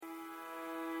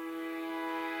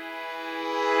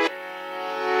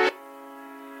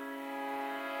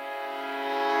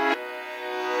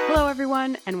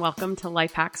everyone, and welcome to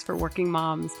Life Hacks for Working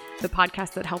Moms, the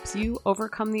podcast that helps you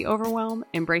overcome the overwhelm,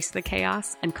 embrace the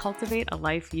chaos, and cultivate a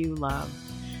life you love.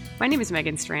 My name is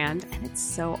Megan Strand, and it's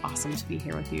so awesome to be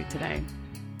here with you today.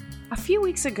 A few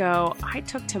weeks ago, I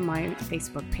took to my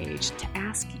Facebook page to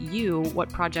ask you what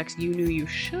projects you knew you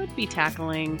should be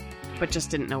tackling, but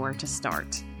just didn't know where to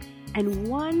start. And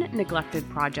one neglected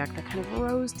project that kind of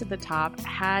rose to the top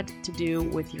had to do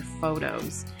with your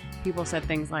photos. People said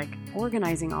things like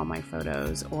organizing all my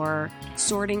photos or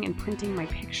sorting and printing my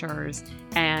pictures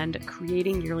and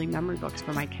creating yearly memory books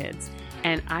for my kids.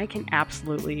 And I can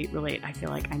absolutely relate. I feel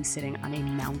like I'm sitting on a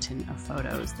mountain of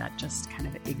photos that just kind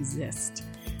of exist.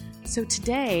 So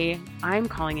today, I'm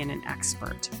calling in an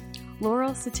expert.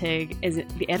 Laurel Satig is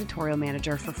the editorial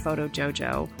manager for Photo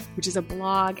Jojo, which is a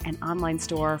blog and online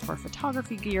store for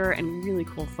photography gear and really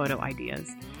cool photo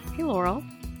ideas. Hey, Laurel.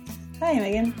 Hi,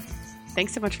 Megan.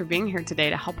 Thanks so much for being here today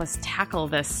to help us tackle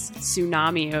this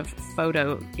tsunami of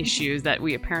photo issues that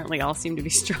we apparently all seem to be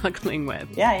struggling with.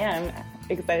 Yeah, I'm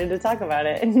excited to talk about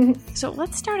it. So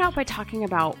let's start out by talking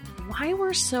about why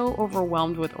we're so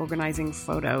overwhelmed with organizing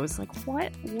photos. Like,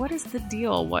 what is the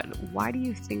deal? Why do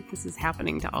you think this is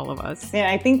happening to all of us?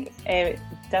 Yeah, I think it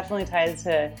definitely ties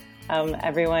to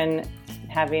everyone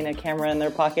having a camera in their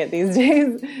pocket these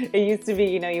days. It used to be,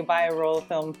 you buy a roll of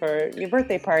film for your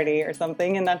birthday party or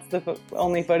something, and that's the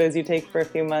only photos you take for a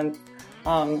few months.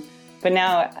 But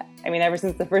now, ever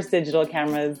since the first digital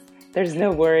cameras, there's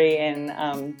no worry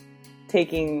in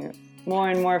taking more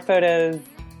and more photos.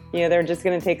 They're just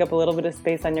going to take up a little bit of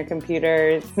space on your computer.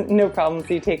 It's no problem.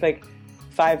 So you take like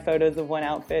 5 photos of one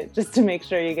outfit just to make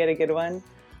sure you get a good one.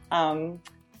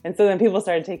 And so then people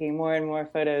started taking more and more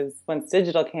photos once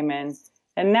digital came in.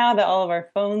 And now that all of our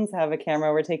phones have a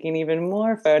camera, we're taking even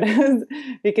more photos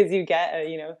because you get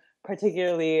a,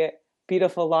 particularly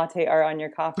beautiful latte art on your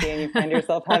coffee and you find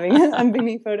yourself having a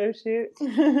mini photo shoot.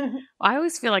 I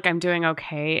always feel like I'm doing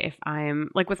okay if I'm,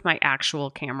 like with my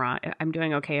actual camera, I'm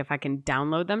doing okay if I can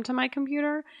download them to my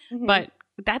computer. Mm-hmm. But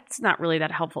that's not really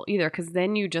that helpful either, because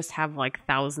then you just have like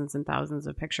thousands and thousands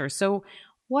of pictures. So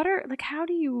how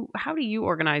do you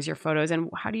organize your photos, and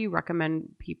how do you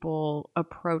recommend people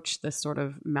approach this sort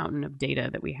of mountain of data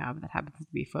that we have that happens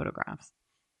to be photographs?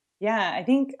 Yeah, I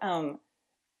think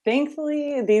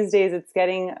thankfully these days it's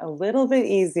getting a little bit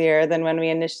easier than when we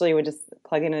initially would just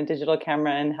plug in a digital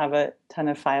camera and have a ton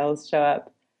of files show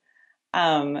up.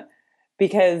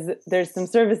 Because there's some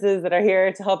services that are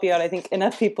here to help you out. I think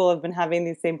enough people have been having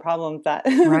these same problems that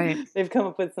right. They've come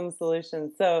up with some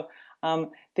solutions. So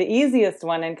the easiest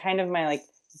one and kind of my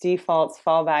default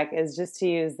fallback is just to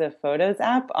use the Photos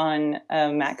app on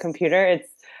a Mac computer. It's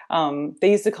they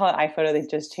used to call it iPhoto. They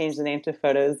just changed the name to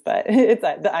Photos, but it's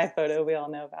the iPhoto we all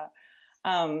know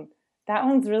about. That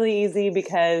one's really easy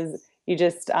because you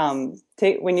just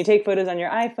when you take photos on your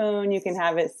iPhone, you can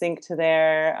have it sync to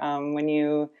there. When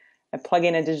you plug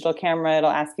in a digital camera, it'll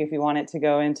ask you if you want it to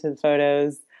go into the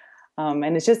photos.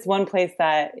 And it's just one place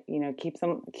that,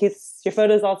 keeps your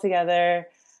photos all together,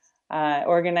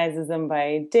 organizes them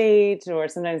by date, or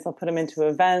sometimes they'll put them into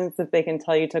events if they can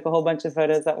tell you took a whole bunch of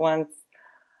photos at once.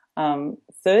 So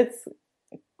it's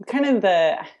kind of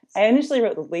I initially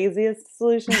wrote the laziest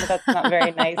solution, but that's not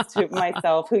very nice to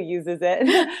myself who uses it.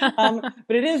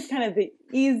 But it is kind of the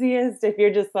easiest if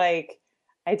you're just like,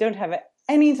 I don't have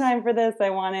any time for this. I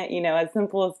want it, as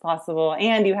simple as possible.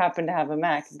 And you happen to have a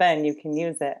Mac, then you can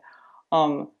use it.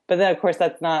 But then, of course,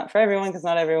 that's not for everyone because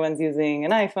not everyone's using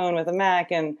an iPhone with a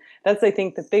Mac. And that's, I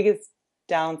think, the biggest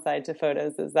downside to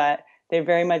photos is that they're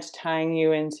very much tying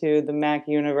you into the Mac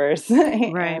universe.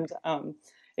 Right. And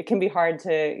it can be hard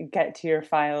to get to your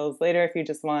files later if you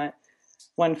just want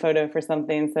one photo for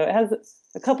something. So it has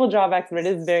a couple drawbacks, but it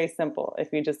is very simple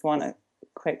if you just want a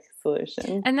quick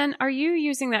solution. And then are you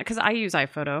using that? Because I use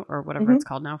iPhoto or whatever it's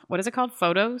called now. What is it called?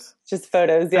 Photos? Just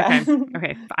Photos, yeah.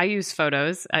 Okay. I use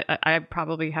Photos. I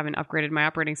probably haven't upgraded my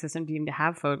operating system to even to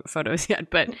have Photos yet.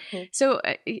 But so,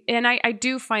 and I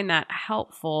do find that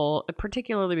helpful,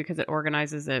 particularly because it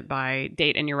organizes it by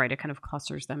date. And you're right, it kind of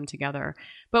clusters them together.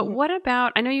 But what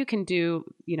about, I know you can do,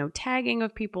 tagging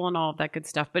of people and all of that good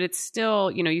stuff, but it's still,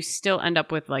 you still end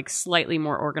up with like slightly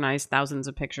more organized thousands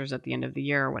of pictures at the end of the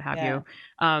year or what have you.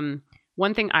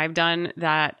 One thing I've done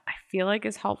that I feel like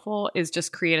is helpful is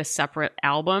just create a separate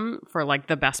album for like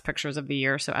the best pictures of the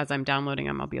year. So as I'm downloading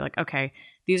them, I'll be like, okay,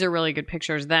 these are really good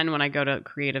pictures. Then when I go to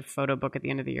create a photo book at the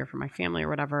end of the year for my family or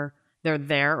whatever, they're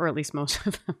there, or at least most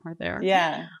of them are there.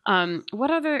 Yeah. Are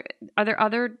there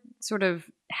other sort of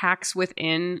hacks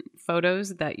within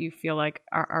Photos that you feel like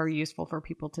are useful for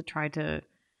people to try to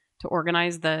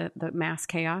organize the mass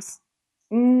chaos?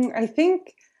 I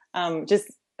think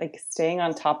just like staying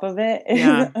on top of it is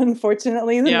Yeah.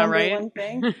 unfortunately the number right? one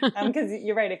thing. Because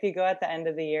you're right. If you go at the end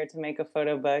of the year to make a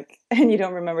photo book and you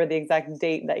don't remember the exact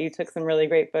date that you took some really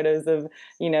great photos of,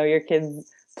 your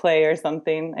kids' play or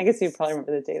something. I guess you probably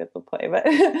remember the date of the play, but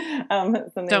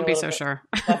something Don't a be little so bit sure.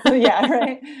 less, yeah,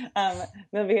 right.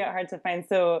 That'll be hard to find.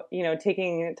 So,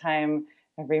 taking time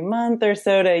every month or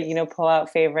so to, pull out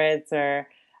favorites or,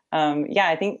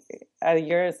 I think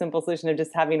your simple solution of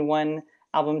just having one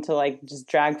album to like just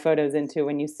drag photos into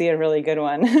when you see a really good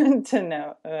one to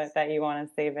know that you want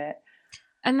to save it.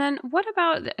 And then what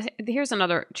about, here's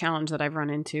another challenge that I've run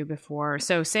into before.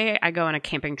 So say I go on a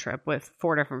camping trip with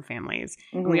 4 different families.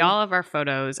 And we all have our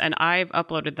photos and I've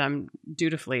uploaded them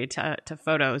dutifully to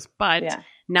Photos, but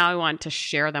now I want to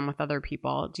share them with other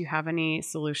people. Do you have any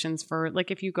solutions for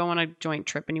like if you go on a joint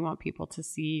trip and you want people to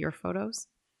see your photos?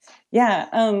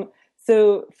 Yeah.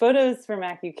 So Photos for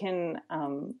Mac, you can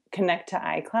connect to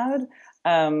iCloud.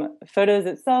 Photos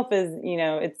itself is,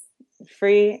 it's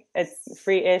free. It's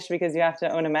free-ish because you have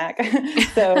to own a Mac.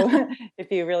 So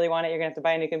if you really want it, you're gonna have to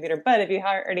buy a new computer. But if you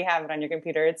already have it on your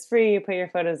computer, it's free. You put your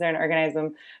photos there and organize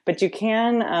them. But you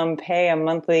can pay a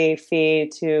monthly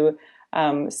fee to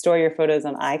store your photos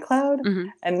on iCloud,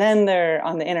 and then they're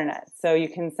on the internet. So you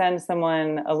can send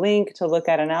someone a link to look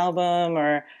at an album,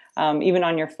 or even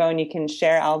on your phone, you can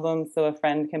share albums. So a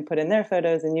friend can put in their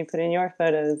photos and you put in your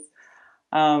photos.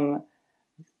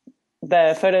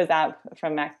 The Photos app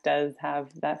from Mac does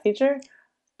have that feature.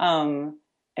 And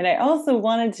I also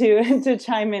wanted to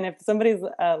chime in if somebody's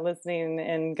listening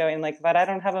and going like, but I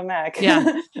don't have a Mac.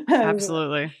 Yeah,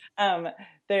 absolutely.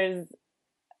 There's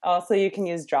also, you can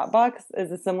use Dropbox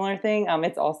as a similar thing.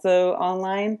 It's also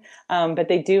online, but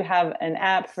they do have an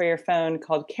app for your phone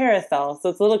called Carousel. So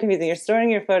it's a little confusing. You're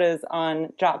storing your photos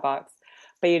on Dropbox,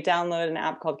 but you download an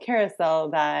app called Carousel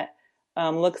that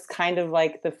looks kind of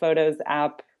like the Photos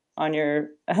app on your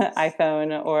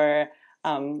iPhone, or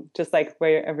just like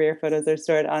wherever your photos are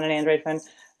stored on an Android phone.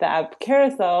 The app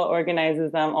Carousel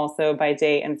organizes them also by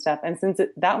date and stuff. And since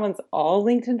that one's all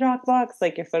linked in Dropbox,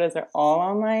 like your photos are all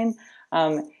online,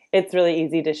 it's really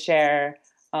easy to share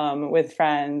with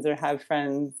friends or have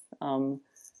friends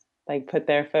like put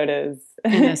their photos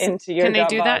into your Dropbox. Can they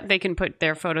do that? They can put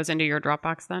their photos into your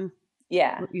Dropbox then?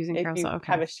 Yeah. Using if Carousel, you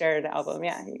okay. have a shared album,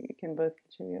 you can both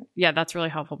contribute. Yeah, that's really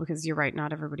helpful because you're right.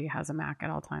 Not everybody has a Mac at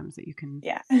all times that you can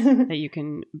that you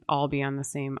can all be on the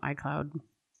same iCloud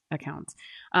account.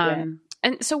 And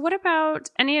so what about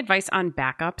any advice on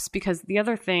backups? Because the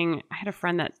other thing, I had a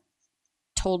friend that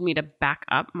told me to back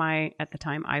up my, at the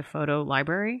time, iPhoto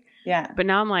library. Yeah. But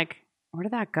now I'm like, where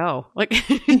did that go? Like,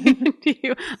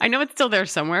 I know it's still there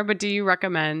somewhere, but how do you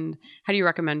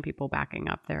recommend people backing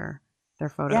up their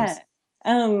photos? Yeah.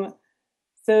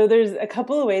 So there's a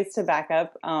couple of ways to back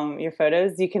up your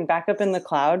photos. You can back up in the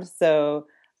cloud. So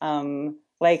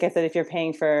like I said, if you're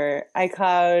paying for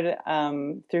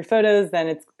iCloud through Photos, then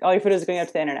it's all your photos are going up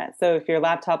to the internet. So if your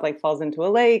laptop like falls into a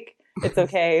lake, it's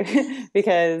okay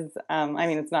because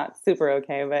it's not super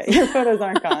okay, but your photos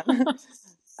aren't gone.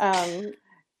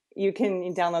 You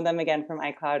can download them again from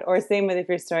iCloud, or same with if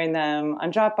you're storing them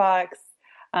on Dropbox.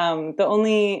 The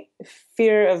only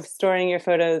fear of storing your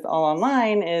photos all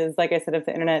online is, like I said, if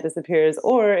the internet disappears,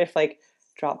 or if like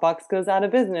Dropbox goes out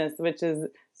of business, which does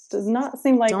not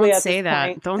seem likely at this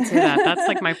point. Don't say that. That's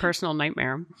like my personal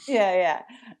nightmare. Yeah.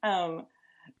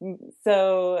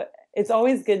 So it's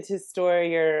always good to store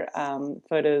your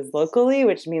photos locally,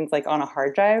 which means like on a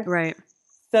hard drive. Right.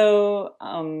 So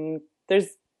there's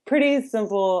pretty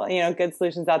simple, good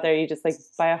solutions out there. You just like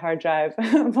buy a hard drive,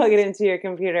 plug it into your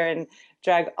computer, and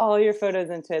drag all your photos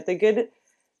into it. The good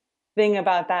thing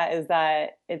about that is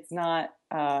that it's not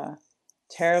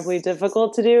terribly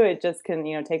difficult to do. It just can,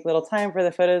 take a little time for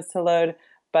the photos to load.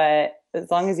 But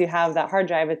as long as you have that hard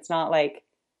drive, it's not like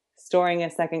storing a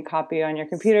second copy on your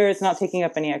computer. It's not taking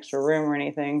up any extra room or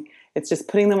anything. It's just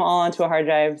putting them all onto a hard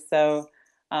drive. So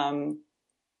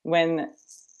when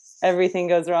everything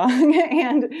goes wrong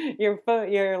and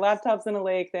your laptop's in a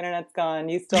lake, the internet's gone,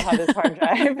 you still have this hard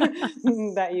drive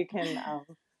that you can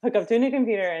hook up to a new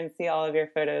computer and see all of your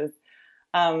photos.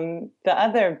 The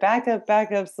other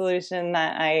backup solution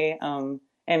that I am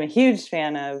a huge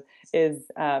fan of is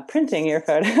printing your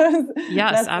photos.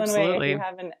 Yes, That's absolutely. One way if you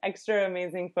have an extra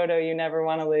amazing photo you never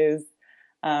want to lose.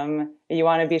 You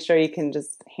want to be sure you can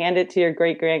just hand it to your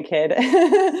great grandkid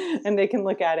and they can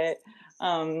look at it.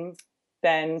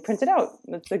 Then print it out.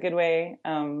 That's a good way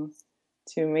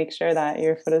to make sure that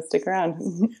your photos stick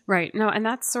around. Right. No, and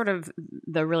that's sort of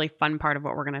the really fun part of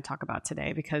what we're going to talk about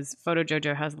today, because Photo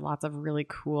Jojo has lots of really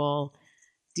cool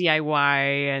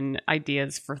DIY and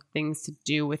ideas for things to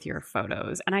do with your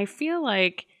photos. And I feel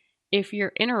like if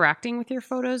you're interacting with your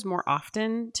photos more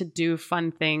often to do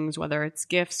fun things, whether it's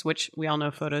gifts, which we all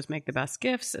know photos make the best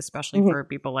gifts, especially for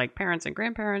people like parents and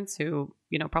grandparents who,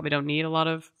 probably don't need a lot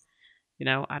of,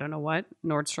 I don't know what,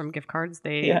 Nordstrom gift cards.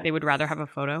 They would rather have a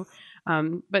photo.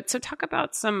 But so talk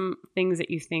about some things that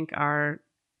you think are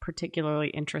particularly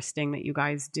interesting that you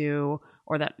guys do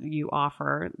or that you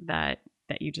offer that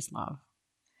you just love.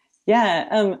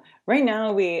 Yeah. Right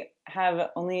now we have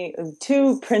only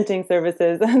 2 printing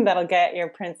services that'll get your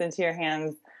prints into your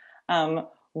hands.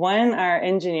 One are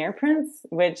engineer prints,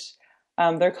 which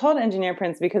they're called engineer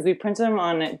prints because we print them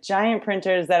on giant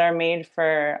printers that are made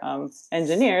for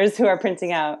engineers who are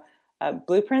printing out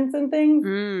blueprints and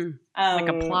things. Like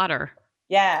a plotter.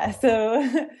 Yeah.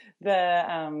 So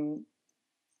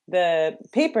the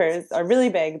papers are really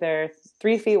big. They're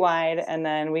 3 feet wide, and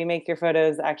then we make your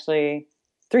photos actually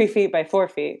 3 feet by 4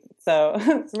 feet. So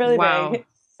it's really big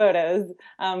photos.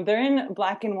 They're in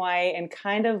black and white and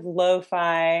kind of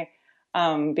lo-fi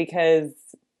because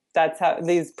that's how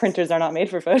these printers are not made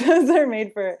for photos. They're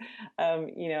made for,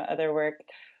 other work.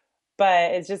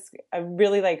 But it's just a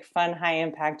really fun, high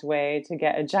impact way to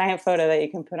get a giant photo that you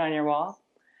can put on your wall.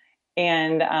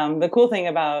 And the cool thing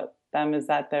about them is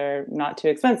that they're not too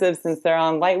expensive since they're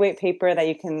on lightweight paper that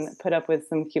you can put up with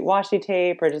some cute washi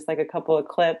tape or just a couple of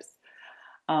clips.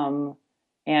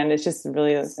 And it's just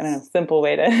really a simple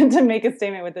way to make a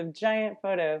statement with a giant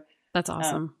photo. That's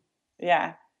awesome.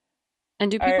 Yeah. And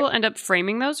do people end up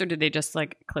framing those, or do they just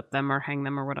clip them or hang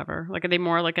them or whatever? Are they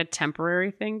more a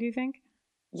temporary thing, do you think?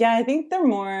 Yeah, I think they're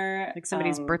more like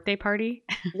somebody's birthday party.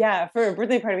 Yeah, for a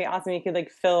birthday party, it'd be awesome. You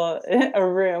could fill a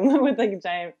room with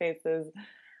giant faces.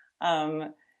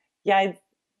 Since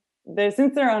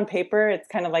they're on paper, it's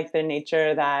kind of their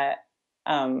nature that,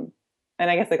 and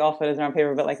I guess all photos are on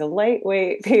paper, but a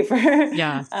lightweight paper.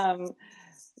 Yeah.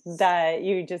 That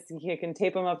you can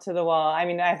tape them up to the wall. I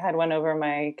mean, I've had one over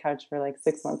my couch for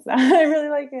 6 months now. I really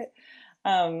like it.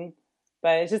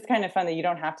 But it's just kind of fun that you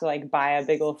don't have to buy a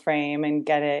big old frame and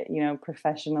get it,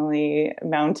 professionally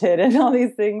mounted and all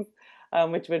these things,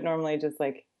 which would normally just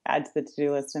add to the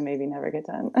to-do list and maybe never get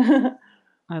done.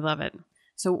 I love it.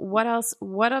 So what else?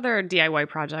 What other DIY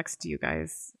projects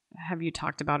have you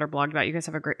talked about or blogged about? You guys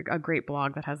have a great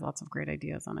blog that has lots of great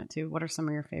ideas on it too. What are some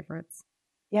of your favorites?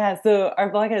 Yeah, so our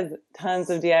blog has tons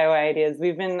of DIY ideas.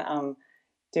 We've been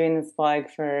doing this blog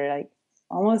for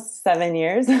almost 7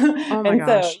 years. Oh my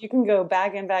gosh. So you can go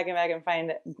back and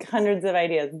find hundreds of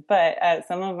ideas. But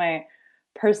some of my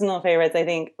personal favorites, I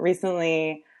think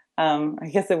recently, I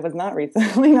guess it was not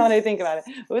recently now that I think about it,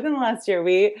 but within the last year,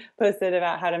 we posted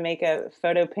about how to make a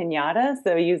photo piñata.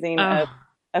 So using a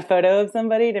photo of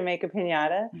somebody to make a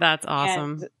piñata. That's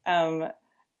awesome. And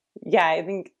I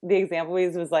think the example we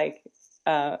used was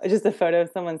just a photo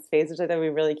of someone's face, which I thought would be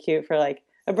really cute for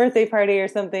a birthday party or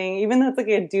something. Even though it's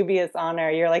a dubious honor,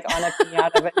 you're on a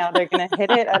piñata, but now they're going to hit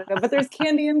it. I don't know, but there's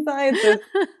candy inside, so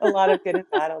it's a lot of good and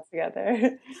bad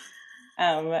altogether.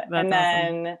 And then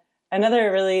awesome.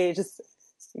 Another really just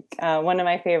one of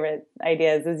my favorite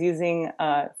ideas is using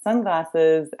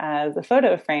sunglasses as a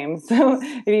photo frame. So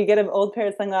if you get an old pair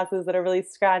of sunglasses that are really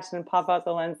scratched and pop out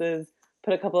the lenses,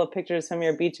 put a couple of pictures from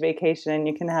your beach vacation,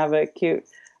 you can have a cute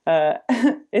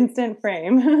instant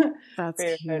frame. That's for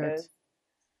your cute.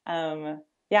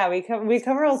 Photos. We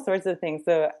cover all sorts of things.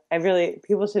 So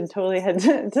people should totally head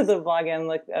to the blog and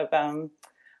look up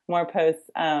more posts.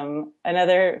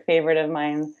 Another favorite of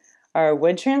mine are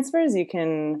wood transfers. You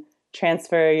can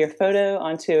transfer your photo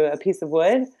onto a piece of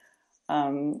wood.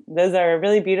 Those are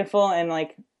really beautiful and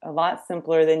a lot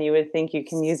simpler than you would think. You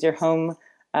can use your home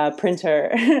printer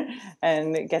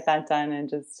and get that done in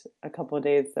just a couple of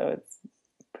days. So it's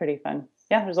pretty fun.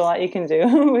 Yeah, there's a lot you can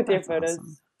do with your photos.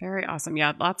 Awesome. Very awesome.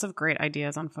 Yeah, lots of great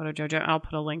ideas on PhotoJojo. I'll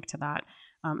put a link to that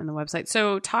in the website.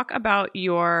 So talk about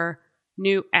your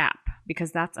new app,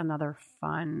 because that's another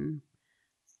fun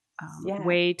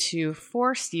way to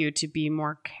force you to be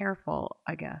more careful,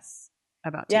 I guess,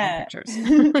 about taking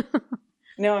pictures.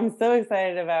 No, I'm so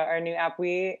excited about our new app.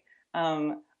 We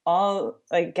all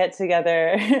get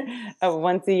together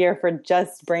once a year for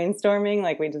just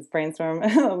brainstorming. We just brainstorm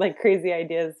crazy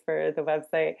ideas for the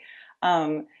website.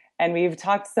 And we've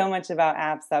talked so much about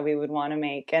apps that we would want to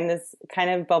make. And this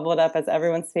kind of bubbled up as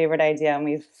everyone's favorite idea. And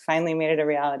we've finally made it a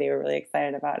reality. We're really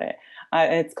excited about it.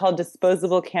 It's called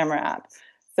Disposable Camera App.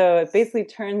 So it basically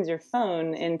turns your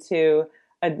phone into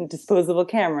a disposable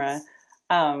camera.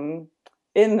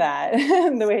 In that,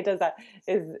 the way it does that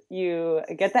is you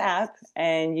get the app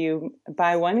and you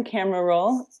buy one camera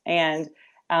roll, and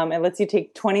it lets you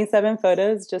take 27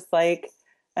 photos, just like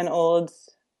an old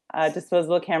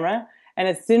disposable camera. And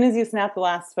as soon as you snap the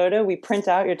last photo, we print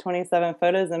out your 27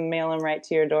 photos and mail them right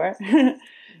to your door.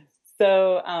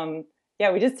 So,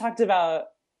 we just talked about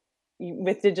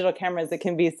with digital cameras, it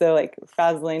can be so like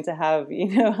frazzling to have,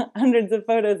 hundreds of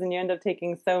photos and you end up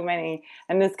taking so many.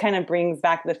 And this kind of brings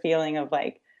back the feeling of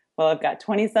like, well, I've got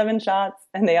 27 shots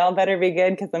and they all better be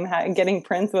good because I'm getting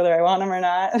prints whether I want them or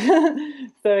not.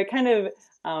 So it kind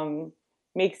of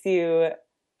makes you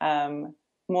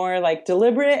more like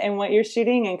deliberate in what you're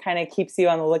shooting and kind of keeps you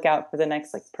on the lookout for the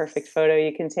next like perfect photo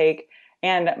you can take.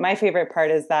 And my favorite part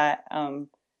is that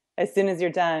as soon as you're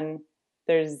done,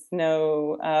 there's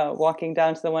no walking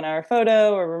down to the 1 hour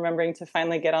photo or remembering to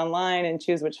finally get online and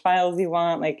choose which files you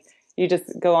want. Like you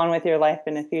just go on with your life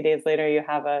and a few days later you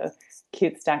have a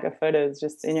cute stack of photos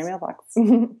just in your mailbox.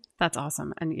 That's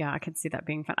awesome. And yeah, I could see that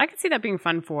being fun. I could see that being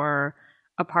fun for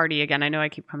a party. Again, I know I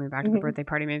keep coming back to the birthday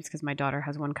party. Maybe it's because my daughter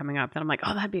has one coming up. Then I'm like,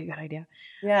 oh, that'd be a good idea.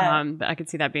 Yeah. But I could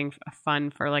see that being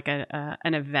fun for like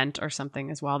an event or something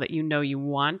as well that you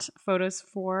want photos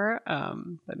for.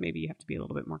 But maybe you have to be a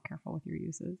little bit more careful with your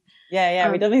uses.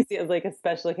 Yeah. We definitely see it as like a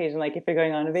special occasion, like if you're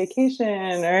going on a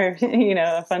vacation or,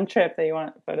 a fun trip that you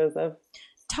want photos of.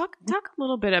 Talk a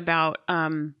little bit about,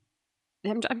 I'm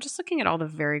just looking at all the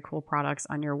very cool products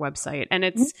on your website, and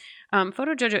it's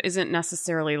PhotoJojo isn't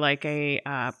necessarily like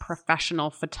a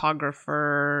professional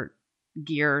photographer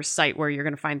gear site where you're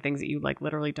going to find things that you like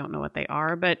literally don't know what they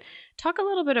are. But talk a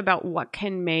little bit about what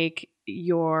can make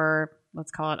your,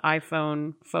 let's call it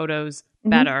iPhone photos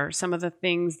better. Some of the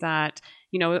things that,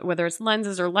 whether it's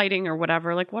lenses or lighting or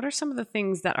whatever, like what are some of the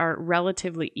things that are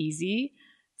relatively easy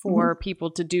for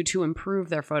people to do to improve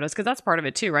their photos? Because that's part of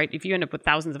it too, right? If you end up with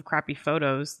thousands of crappy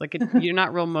photos, like you're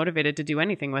not real motivated to do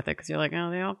anything with it because you're like, oh,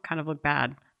 they all kind of look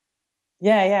bad.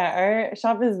 Yeah. Our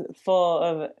shop is full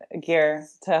of gear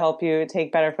to help you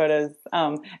take better photos.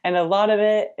 And a lot of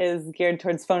it is geared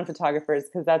towards phone photographers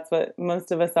because that's what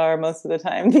most of us are most of the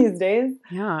time these days.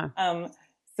 Yeah.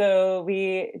 So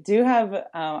we do have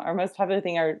our most popular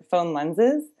thing are phone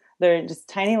lenses. They're just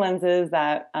tiny lenses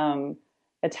that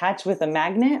attach with a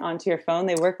magnet onto your phone.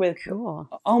 They work with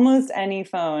almost any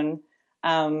phone.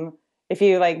 If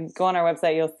you like go on our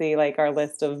website, you'll see like our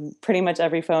list of pretty much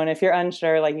every phone. If you're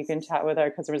unsure, like you can chat with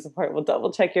our customer support. We'll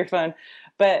double check your phone.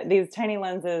 But these tiny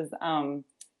lenses,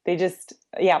 they just,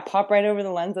 pop right over the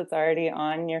lens that's already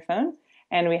on your phone.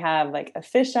 And we have like a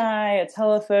fisheye, a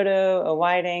telephoto, a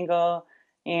wide angle,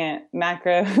 and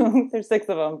macro. There's 6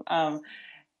 of them.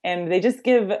 And they just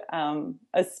give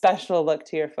a special look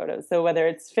to your photos. So whether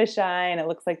it's fisheye and it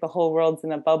looks like the whole world's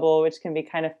in a bubble, which can be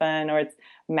kind of fun, or it's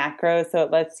macro, so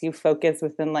it lets you focus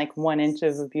within like 1 inch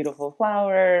of a beautiful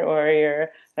flower or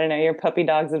your puppy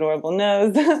dog's adorable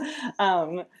nose.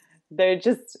 They're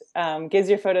just gives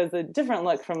your photos a different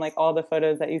look from like all the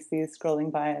photos that you see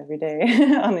scrolling by every day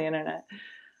on the internet.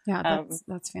 Yeah,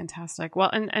 that's fantastic.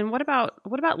 Well, and what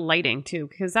about lighting too?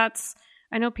 Because I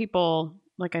know people,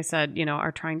 like I said,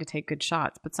 are trying to take good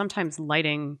shots, but sometimes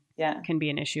lighting can be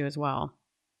an issue as well.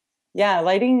 Yeah,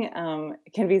 lighting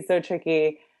can be so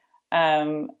tricky.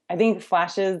 I think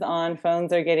flashes on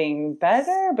phones are getting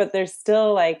better, but there's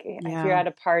still like, if you're at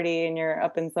a party and you're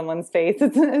up in someone's face,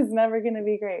 it's never going to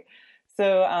be great.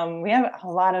 So we have a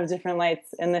lot of different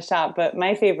lights in the shop, but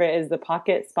my favorite is the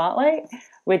Pocket Spotlight,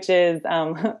 which is,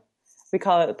 we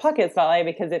call it the Pocket Spotlight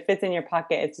because it fits in your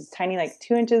pocket. It's just tiny, like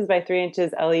 2 inches by 3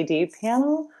 inches LED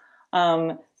panel.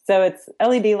 So it's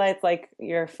LED lights like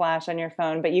your flash on your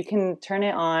phone, but you can turn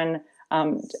it on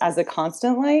as a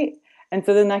constant light. And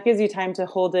so then that gives you time to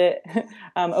hold it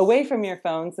away from your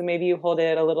phone. So maybe you hold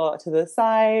it a little to the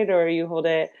side or you hold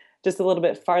it just a little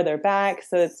bit farther back.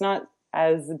 So it's not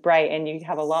as bright and you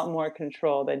have a lot more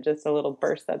control than just a little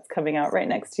burst that's coming out right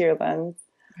next to your lens.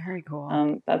 Very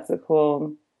cool. That's a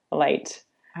cool light.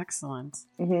 Excellent.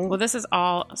 Well, this is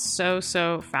all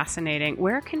so fascinating.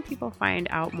 Where can people find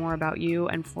out more about you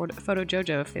and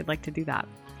PhotoJojo if they'd like to do that?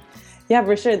 Yeah,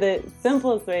 for sure. The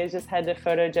simplest way is just head to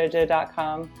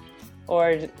photojojo.com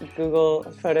or Google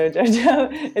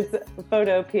PhotoJojo. It's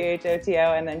photo,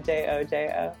 PHOTO, and then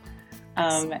JOJO.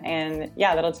 And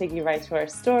that'll take you right to our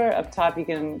store. Up top, you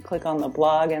can click on the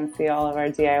blog and see all of our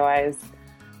DIYs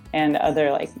and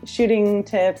other like shooting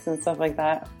tips and stuff like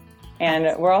that.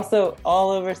 And we're also all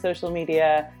over social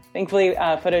media. Thankfully,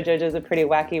 PhotoJojo is a pretty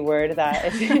wacky word that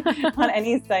if on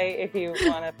any site, if you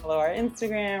want to follow our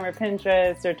Instagram or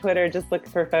Pinterest or Twitter, just look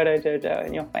for PhotoJojo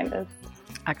and you'll find us.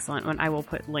 Excellent. And I will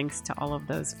put links to all of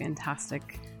those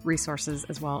fantastic resources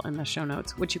as well in the show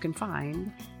notes, which you can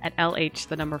find at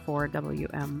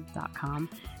lh4wm.com.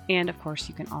 And of course,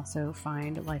 you can also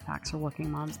find Life Hacks for Working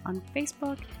Moms on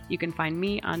Facebook. You can find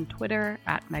me on Twitter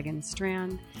at Megan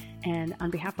Strand. And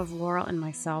on behalf of Laurel and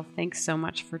myself, thanks so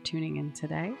much for tuning in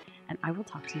today. And I will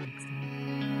talk to you next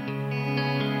time.